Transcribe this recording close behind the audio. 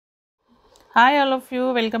Hi all of you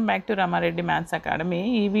welcome back to Reddy maths academy.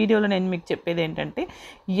 ఈ వీడియోలో నేను మీకు చెప్పేది ఏంటంటే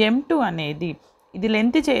M2 అనేది ఇది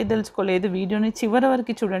లెంత్ చేయదలుచుకోలేదు, వీడియోని చివరి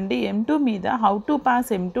వరకు చూడండి. M2 మీద how to pass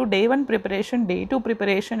M2 day 1 preparation, day 2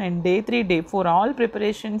 preparation and day 3 day 4 all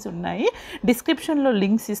preparations ఉన్నాయి. డిస్క్రిప్షన్లో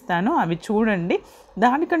లింక్స్ ఇస్తాను, అవి చూడండి.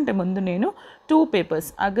 దానికంటే ముందు నేను 2 papers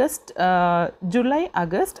July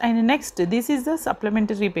August and next this is the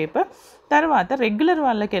supplementary paper, తర్వాత రెగ్యులర్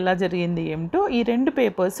వాళ్ళకి ఎలా జరిగింది M2 ఈ 2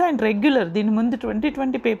 పేపర్స్ అండ్ రెగ్యులర్ దీని ముందు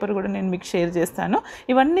 2020 పేపర్ కూడా నేను మీకు షేర్ చేస్తాను.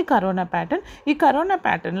 ఇవన్నీ కరోనా ప్యాటర్న్. ఈ కరోనా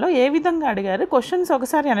ప్యాటర్న్లో ఏ విధంగా అడిగారు క్వశ్చన్స్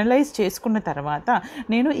ఒకసారి అనలైజ్ చేసుకున్న తర్వాత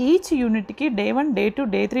నేను ఈచ్ యూనిట్కి day 1 day 2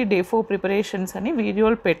 day 3 day 4 preparations అని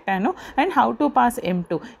వీడియోలు పెట్టాను. And how to pass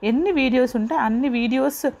M2 ఎన్ని వీడియోస్ ఉంటే అన్ని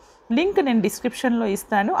వీడియోస్ లింక్ నేను డిస్క్రిప్షన్లో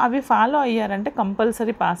ఇస్తాను. అవి ఫాలో అయ్యారంటే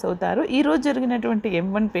కంపల్సరీ పాస్ అవుతారు. ఈరోజు జరిగినటువంటి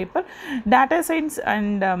M1 paper data science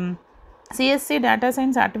and CSC data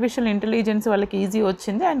science artificial intelligence వాళ్ళకి ఈజీ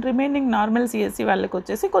వచ్చింది. అండ్ రిమైనింగ్ నార్మల్ సిఎస్సి వాళ్ళకి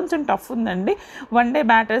వచ్చేసి కొంచెం టఫ్ ఉందండి. 1 డే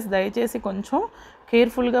బ్యాటర్స్ దయచేసి కొంచెం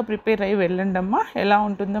కేర్ఫుల్గా ప్రిపేర్ అయ్యి వెళ్ళండి అమ్మా. ఎలా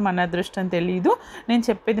ఉంటుందో మన అదృష్టం తెలియదు. నేను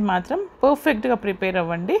చెప్పేది మాత్రం పర్ఫెక్ట్గా ప్రిపేర్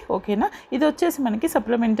అవ్వండి, ఓకేనా. ఇది వచ్చేసి మనకి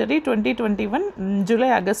సప్లిమెంటరీ 2021 జూలై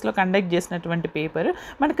ఆగస్ట్లో కండక్ట్ చేసినటువంటి పేపర్.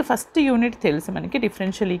 మనకి ఫస్ట్ యూనిట్ తెలుసు మనకి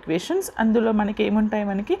డిఫరెన్షియల్ ఈక్వేషన్స్. అందులో మనకి ఏముంటాయి,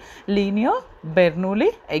 మనకి linear, బెర్నూలీ,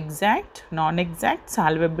 exact, non exact,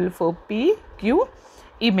 solvable for P, Q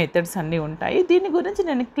ఈ మెథడ్స్ అన్నీ ఉంటాయి. దీని గురించి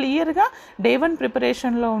నేను క్లియర్గా డే 1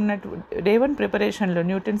 ప్రిపరేషన్లో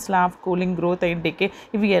Newton's law of cooling, growth and decay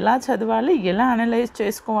ఇవి ఎలా చదవాలి, ఎలా అనలైజ్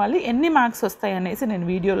చేసుకోవాలి, ఎన్ని మార్క్స్ వస్తాయి అనేసి నేను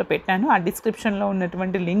వీడియోలో పెట్టాను. ఆ డిస్క్రిప్షన్లో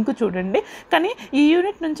ఉన్నటువంటి లింక్ చూడండి. కానీ ఈ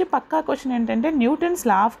యూనిట్ నుంచి పక్కా క్వశ్చన్ ఏంటంటే Newton's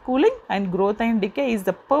law of cooling and growth and decay is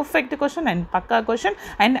the perfect question and Pakka question.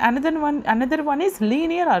 And another one is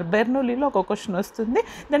linear are బెర్నూలీలో ఒక క్వశ్చన్ వస్తుంది.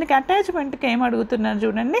 దానికి అటాచ్మెంట్కి ఏం అడుగుతున్నారు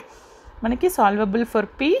చూడండి, మనకి solvable for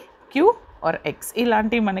P, Q are X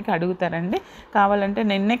ఇలాంటివి మనకి అడుగుతారండి. కావాలంటే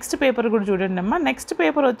నేను నెక్స్ట్ పేపర్ కూడా చూడండి అమ్మా. నెక్స్ట్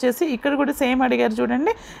పేపర్ వచ్చేసి ఇక్కడ కూడా సేమ్ అడిగారు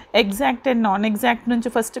చూడండి. ఎగ్జాక్ట్ అండ్ నాన్ ఎగ్జాక్ట్ నుంచి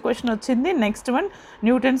ఫస్ట్ క్వశ్చన్ వచ్చింది. Next one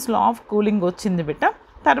Newton's law of cooling వచ్చింది బిట్ట.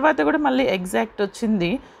 తర్వాత కూడా మళ్ళీ ఎగ్జాక్ట్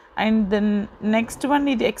వచ్చింది. అండ్ దెన్ నెక్స్ట్ వన్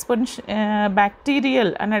ఇది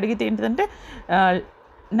బ్యాక్టీరియల్ అని అడిగితే ఏంటిదంటే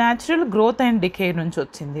న్యాచురల్ గ్రోత్ అండ్ డికే నుంచి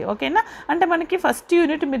వచ్చింది, ఓకేనా. అంటే మనకి ఫస్ట్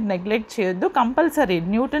యూనిట్ మీరు నెగ్లెక్ట్ చేయొద్దు, compulsory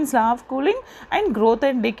Newton's law of cooling and growth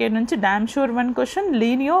and decay నుంచి డామ్ షూర్ 1 క్వశ్చన్,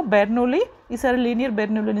 లీనియర్ బెర్నూలీ ఈసారి లీనియర్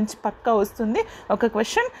బెర్నూలీ నుంచి పక్కా వస్తుంది ఒక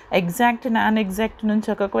క్వశ్చన్, ఎగ్జాక్ట్ నాన్ ఎగ్జాక్ట్ నుంచి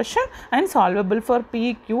ఒక question and solvable for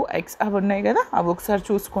P, Q, X అవి ఉన్నాయి కదా, అవి ఒకసారి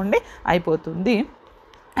చూసుకోండి అయిపోతుంది.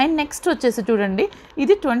 అండ్ నెక్స్ట్ వచ్చేసి చూడండి,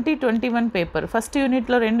 ఇది 2021 పేపర్. ఫస్ట్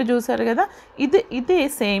యూనిట్లో 2 చూసారు కదా, ఇదే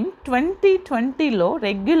సేమ్ 2020లో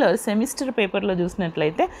రెగ్యులర్ సెమిస్టర్ పేపర్లో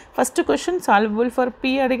చూసినట్లయితే first question solvable for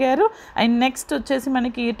P అడిగారు. అండ్ నెక్స్ట్ వచ్చేసి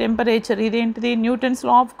మనకి టెంపరేచర్, ఇదేంటిది Newton's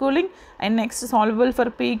law of cooling. And next solvable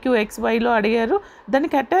for P, Q, X, Yలో అడిగారు.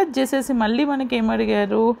 దానికి అటాచ్ చేసేసి మళ్ళీ మనకి ఏం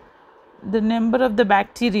అడిగారు, the number of the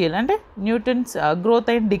bacterial అంటే న్యూటన్స్ గ్రోత్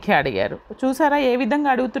అండ్ డికే అడిగారు. చూసారా ఏ విధంగా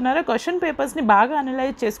అడుగుతున్నారో. క్వశ్చన్ పేపర్స్ని బాగా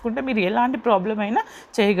అనలైజ్ చేసుకుంటే మీరు ఎలాంటి ప్రాబ్లం అయినా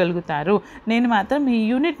చేయగలుగుతారు. నేను మాత్రం ఈ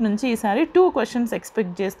యూనిట్ నుంచి ఈసారి 2 క్వశ్చన్స్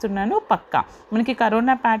ఎక్స్పెక్ట్ చేస్తున్నాను పక్కా. మనకి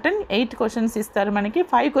కరోనా ప్యాటర్న్ 8 క్వశ్చన్స్ ఇస్తారు, మనకి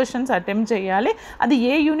 5 క్వశ్చన్స్ అటెంప్ట్ చేయాలి. అది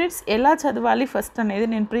ఏ యూనిట్స్ ఎలా చదవాలి ఫస్ట్ అనేది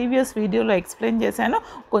నేను ప్రీవియస్ వీడియోలో ఎక్స్ప్లెయిన్ చేశాను.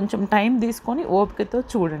 కొంచెం టైం తీసుకొని ఓపికతో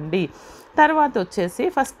చూడండి. తర్వాత వచ్చేసి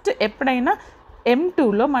ఫస్ట్ ఎప్పుడైనా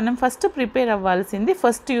M2లో మనం ఫస్ట్ ప్రిపేర్ అవ్వాల్సింది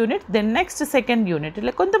first unit, then next second unit.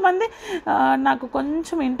 ఇలా కొంతమంది నాకు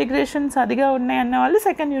కొంచెం ఇంటిగ్రేషన్స్ అదిగా ఉన్నాయన్న వాళ్ళు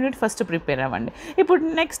సెకండ్ యూనిట్ ఫస్ట్ ప్రిపేర్ అవ్వండి. ఇప్పుడు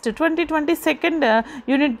నెక్స్ట్ 2020 సెకండ్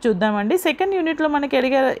యూనిట్ చూద్దామండి. సెకండ్ యూనిట్లో మనకి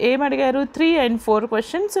ఏమడిగారు 3 and 4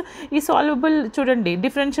 క్వశ్చన్స్. ఈ సాల్వబుల్ చూడండి,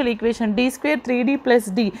 differential equation d² 3d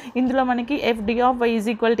 + d, ఇందులో మనకి fd of y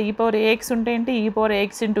 = e⁴ax ఉంటే ఏంటి,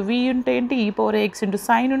 e⁴ax × v ఉంటే ఏంటి, e⁴ax ×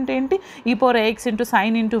 sin ఉంటే ఏంటి, e⁴ax ×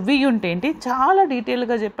 sin × v ఉంటే ఏంటి, చాలా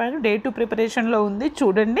డీటెయిల్గా చెప్పాను. డే 2 ప్రిపరేషన్లో ఉంది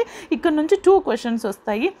చూడండి. ఇక్కడ నుంచి 2 క్వశ్చన్స్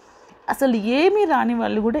వస్తాయి. అసలు ఏమీ రాని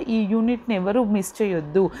వాళ్ళు కూడా ఈ యూనిట్ని ఎవరు మిస్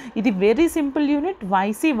చేయొద్దు. ఇది very simple unit.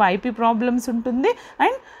 YP problems ఉంటుంది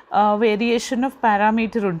అండ్ వేరియేషన్ ఆఫ్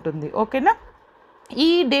పారామీటర్ ఉంటుంది, ఓకేనా. ఈ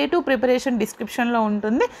డే 2 ప్రిపరేషన్ డిస్క్రిప్షన్లో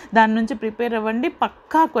ఉంటుంది, దాని నుంచి ప్రిపేర్ అవ్వండి.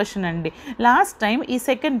 పక్కా క్వశ్చన్ అండి. లాస్ట్ టైం ఈ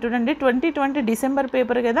సెకండ్ చూడండి 2020 డిసెంబర్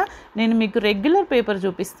పేపర్ కదా, నేను మీకు రెగ్యులర్ పేపర్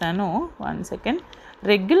చూపిస్తాను. 1 సెకండ్.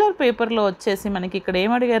 రెగ్యులర్ పేపర్లో వచ్చేసి మనకి ఇక్కడ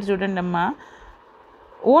ఏమడిగారు చూడండి అమ్మా,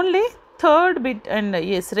 only third bit and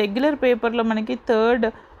regular పేపర్లో మనకి థర్డ్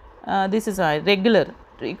దిస్ ఇస్ రెగ్యులర్.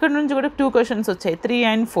 ఇక్కడ నుంచి కూడా 2 క్వశ్చన్స్ వచ్చాయి 3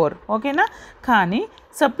 and 4, ఓకేనా. కానీ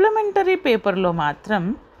సప్లిమెంటరీ పేపర్లో మాత్రం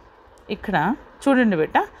ఇక్కడ చూడండి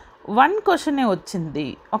బెట్ట 1 క్వశ్చనే వచ్చింది.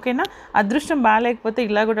 ఓకేనా, అదృష్టం బాగాలేకపోతే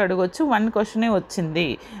ఇలా కూడా అడగొచ్చు. 1 క్వశ్చనే వచ్చింది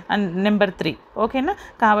అండ్ నెంబర్ 3. ఓకేనా,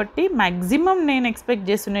 కాబట్టి మ్యాక్సిమం నేను ఎక్స్పెక్ట్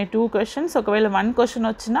చేస్తున్నాయి 2 క్వశ్చన్స్. ఒకవేళ 1 క్వశ్చన్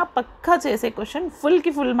వచ్చినా పక్కా చేసే క్వశ్చన్,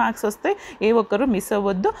 ఫుల్ మార్క్స్ వస్తాయి. ఏ ఒక్కరు మిస్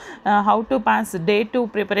అవ్వద్దు. How to pass day 2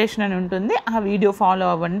 preparation అని ఉంటుంది, ఆ వీడియో ఫాలో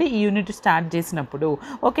అవ్వండి ఈ యూనిట్ స్టార్ట్ చేసినప్పుడు.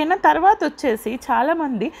 ఓకేనా, తర్వాత వచ్చేసి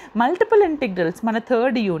చాలామంది మల్టిపుల్ ఇంటిగ్రల్స్, మన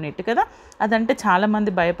 3rd యూనిట్ కదా, అదంటే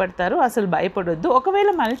చాలామంది భయపడతారు. అసలు భయపడొద్దు. ఒకవేళ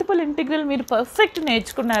మల్టిపుల్ ఇంటిగ్రల్ మీరు పర్ఫెక్ట్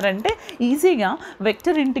నేర్చుకున్నారంటే ఈజీగా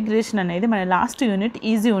వెక్టర్ ఇంటిగ్రేషన్ అనేది మన లాస్ట్ యూనిట్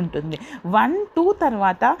ఈజీ ఉంటుంది. 1, 2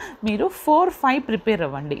 తర్వాత మీరు 4, 5 ప్రిపేర్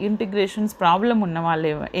అవ్వండి. ఇంటిగ్రేషన్స్ ప్రాబ్లం ఉన్న వాళ్ళు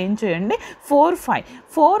ఏం చేయండి, 4, 5.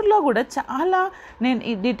 4లో కూడా చాలా నేను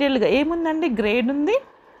ఈ డీటెయిల్గా ఏముందండి, గ్రేడ్ ఉంది,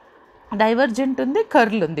 డైవర్జెంట్ ఉంది,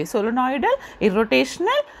 కర్ల్ ఉంది, సోలనాయిడల్,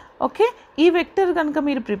 ఇర్రోటేషనల్. ఓకే, ఈ వెక్టర్ కనుక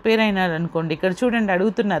మీరు ప్రిపేర్ అయినారనుకోండి, ఇక్కడ చూడండి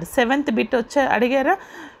అడుగుతున్నారు 7th బిట్ అడిగారా,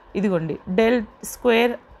 ఇదిగోండి del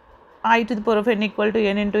square I to the power of n equal to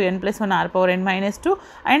n into n plus 1 r power n minus 2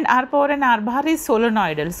 and r power n r bar is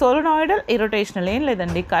solenoidal. Solenoidal irrotational ఏం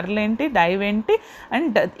లేదండి, curl ఏంటి, dive ఏంటి.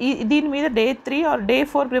 And దీని మీద day 3 are day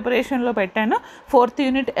 4 ప్రిపరేషన్లో పెట్టాను 4th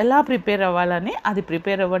unit ఎలా prepare అవ్వాలని. అది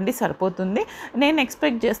ప్రిపేర్ అవ్వండి, సరిపోతుంది. నేను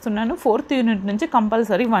ఎక్స్పెక్ట్ చేస్తున్నాను 4th యూనిట్ నుంచి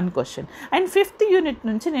compulsory 1 question and 5th unit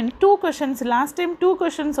నుంచి నేను 2 క్వశ్చన్స్. లాస్ట్ టైం 2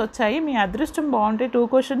 క్వశ్చన్స్ వచ్చాయి. మీ అదృష్టం బాగుంటే 2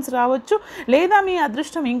 క్వశ్చన్స్ రావచ్చు, లేదా మీ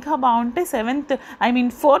అదృష్టం ఇంకా బాగుంటే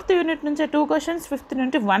 4th యూనిట్ నుంచి 2 క్వశ్చన్స్, 5th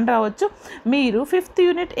నుండి 1 రావచ్చు. మీరు 5th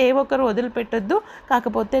యూనిట్ ఏ ఒక్కరు వదిలిపెట్టద్దు.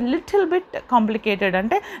 కాకపోతే లిటిల్ బిట్ కాంప్లికేటెడ్,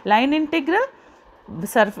 అంటే line integral,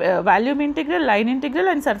 volume integral, line integral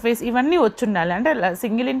and surface ఇవన్నీ వచ్చుండాలి. అంటే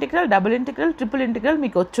single integral, double integral, triple integral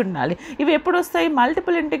మీకు వచ్చుండాలి. ఇవి ఎప్పుడు వస్తాయి,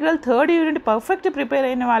 multiple integral 3rd unit perfect prepare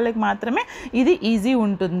అయిన వాళ్ళకి మాత్రమే ఇది ఈజీ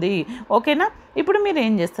ఉంటుంది. ఓకేనా, ఇప్పుడు మీరు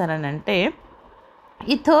ఏం చేస్తారనంటే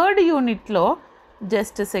ఈ 3rd యూనిట్లో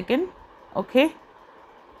జస్ట్ సెకండ్. ఓకే,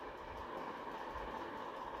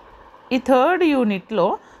 ఈ 3rd యూనిట్లో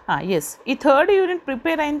ఈ 3rd యూనిట్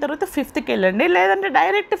ప్రిపేర్ అయిన తర్వాత 5thకి వెళ్ళండి. లేదంటే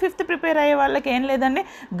డైరెక్ట్ 5th ప్రిపేర్ అయ్యే వాళ్ళకి ఏం లేదండి,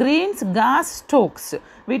 గ్రీన్స్, గాస్, స్టోక్స్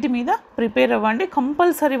వీటి మీద ప్రిపేర్ అవ్వండి.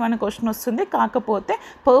 కంపల్సరీ 1 క్వశ్చన్ వస్తుంది. కాకపోతే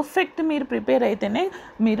పర్ఫెక్ట్ మీరు ప్రిపేర్ అయితేనే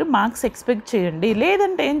మీరు మార్క్స్ ఎక్స్పెక్ట్ చేయండి.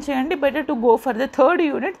 లేదంటే ఏం చేయండి, better to go for the 3rd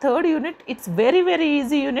unit. 3rd unit it's very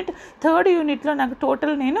easy unit. 3rd యూనిట్లో నాకు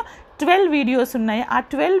టోటల్ నేను 12 వీడియోస్ ఉన్నాయి. ఆ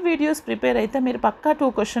 12 వీడియోస్ ప్రిపేర్ అయితే మీరు పక్కా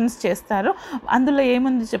 2 క్వశ్చన్స్ చేస్తారు. అందులో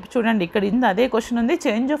ఏముంది చూడండి, ఇక్కడ అదే క్వశ్చన్ ఉంది,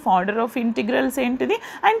 change of order of integrals ఏంటిది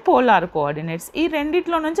అండ్ పోలార్ కోఆర్డినేట్స్. ఈ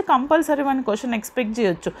రెండిట్లో నుంచి కంపల్సరీ 1 క్వశ్చన్ ఎక్స్పెక్ట్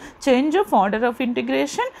చేయొచ్చు. Change of order of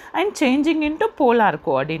integration and changing into polar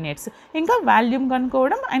coordinates, ఇంకా వాల్యూమ్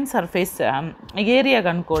కనుక్కోవడం అండ్ సర్ఫేస్ ఏరియా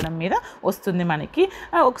కనుక్కోవడం మీద వస్తుంది మనకి.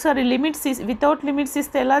 ఒకసారి లిమిట్స్ వితౌట్ లిమిట్స్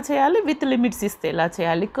ఇస్తే ఎలా చేయాలి, విత్ లిమిట్స్ ఇస్తే ఎలా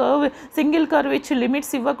చేయాలి, కర్వ్ సింగిల్ కర్వ్ ఇచ్చి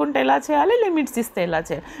లిమిట్స్ ఇవ్వకుండా ఎలా చేయాలి, లిమిట్స్ ఇస్తే ఎలా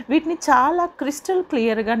చేయాలి, వీటిని చాలా క్రిస్టల్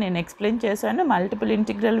క్లియర్గా నేను ఎక్స్ప్లెయిన్ చేశాను. మల్టిపుల్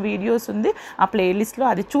ఇంటిగ్రల్ వీడియోస్ ఉంది ఆ ప్లేలిస్ట్లో,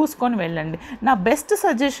 అది చూసుకొని వెళ్ళండి. నా బెస్ట్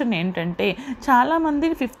సజెషన్ ఏంటంటే, చాలామంది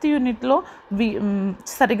 5th యూనిట్లో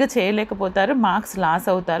సరిగ్గా చేయలేకపోతారు, మార్క్స్ లాస్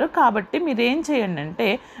అవుతారు. కాబట్టి మీరు ఏం చేయండి అంటే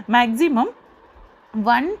మ్యాక్సిమం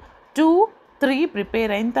 1, 2, 3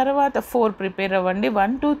 ప్రిపేర్ అయిన తర్వాత 4 ప్రిపేర్ అవ్వండి.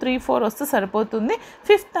 1, 2, 3, 4 వస్తే సరిపోతుంది.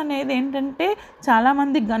 5th అనేది ఏంటంటే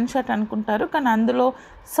చాలామంది గన్ షాట్ అనుకుంటారు, కానీ అందులో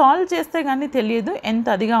సాల్వ్ చేస్తే కానీ తెలియదు ఎంత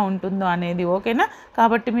అదిగా ఉంటుందో అనేది. ఓకేనా,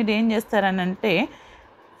 కాబట్టి మీరు ఏం చేస్తారనంటే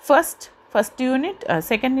ఫస్ట్ యూనిట్,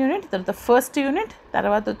 సెకండ్ యూనిట్, తర్వాత 1st యూనిట్,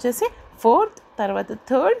 తర్వాత వచ్చేసి 4th, తర్వాత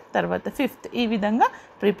 3rd, తర్వాత 5th, ఈ విధంగా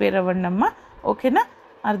ప్రిపేర్ అవ్వండి అమ్మా. ఓకేనా,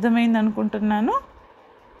 అర్థమైంది అనుకుంటున్నాను.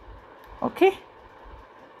 ఓకే,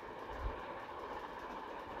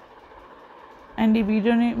 అండ్ ఈ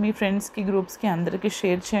వీడియోని మీ ఫ్రెండ్స్కి, గ్రూప్స్కి అందరికీ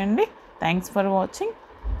షేర్ చేయండి. Thanks for watching.